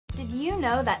Did you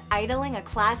know that idling a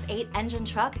Class 8 engine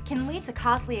truck can lead to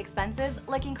costly expenses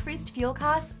like increased fuel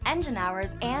costs, engine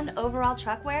hours, and overall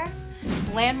truck wear?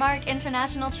 Landmark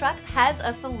International Trucks has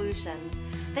a solution.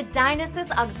 The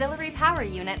Dynasys Auxiliary Power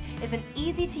Unit is an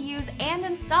easy-to-use and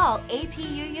install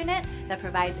APU unit that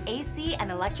provides AC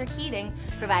and electric heating,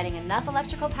 providing enough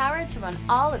electrical power to run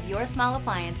all of your small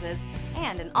appliances,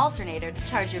 and an alternator to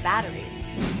charge your batteries.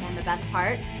 And the best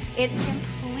part? It's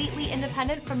completely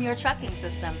independent from your trucking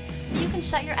system, so you can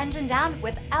shut your engine down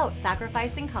without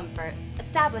sacrificing comfort.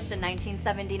 Established in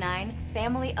 1979,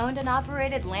 family-owned and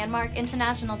operated Landmark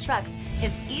International Trucks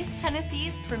is East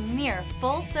Tennessee's premier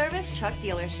full-service truck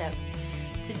dealership.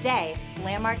 Today,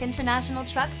 Landmark International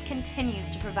Trucks continues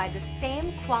to provide the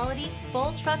same quality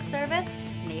full truck service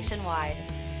nationwide.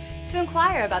 To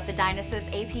inquire about the Dynasys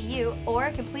APU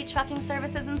or complete trucking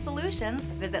services and solutions,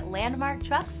 visit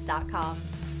landmarktrucks.com.